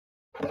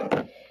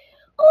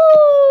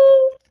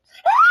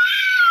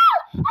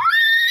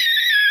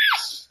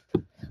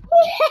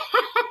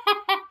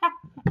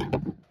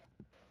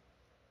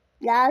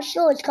Yeah, I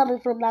sure it's coming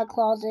from that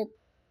closet.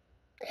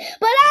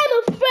 But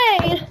I'm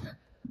afraid.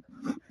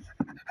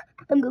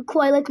 I'm gonna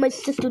cry like my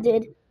sister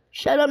did.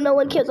 Shut up, no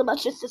one cares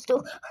about your sister.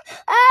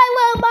 I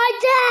love my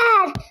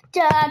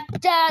dad!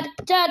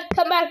 Dad,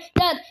 come back,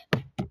 Dad.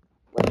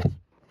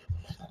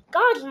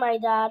 God's my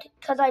dad,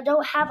 because I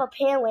don't have a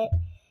parent.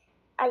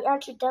 I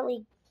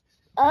accidentally...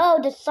 Oh,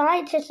 the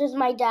scientist is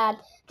my dad.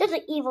 There's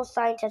an evil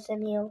scientist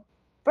in here.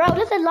 Bro,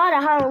 there's a lot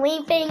of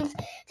Halloween things.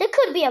 There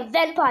could be a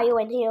vampire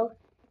in here.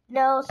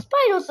 No,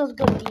 Spider's is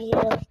gonna be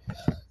here.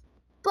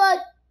 But,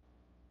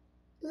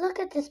 look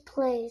at this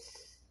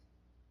place.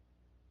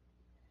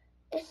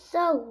 It's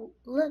so,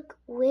 look,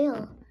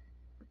 real.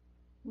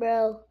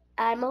 Bro,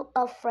 I'm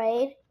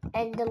afraid,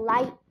 and the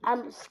light,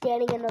 I'm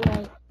standing in the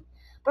light.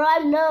 Bro, I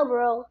know,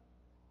 bro.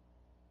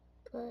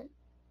 But,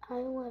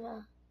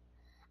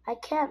 I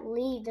can't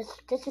leave.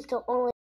 This is the only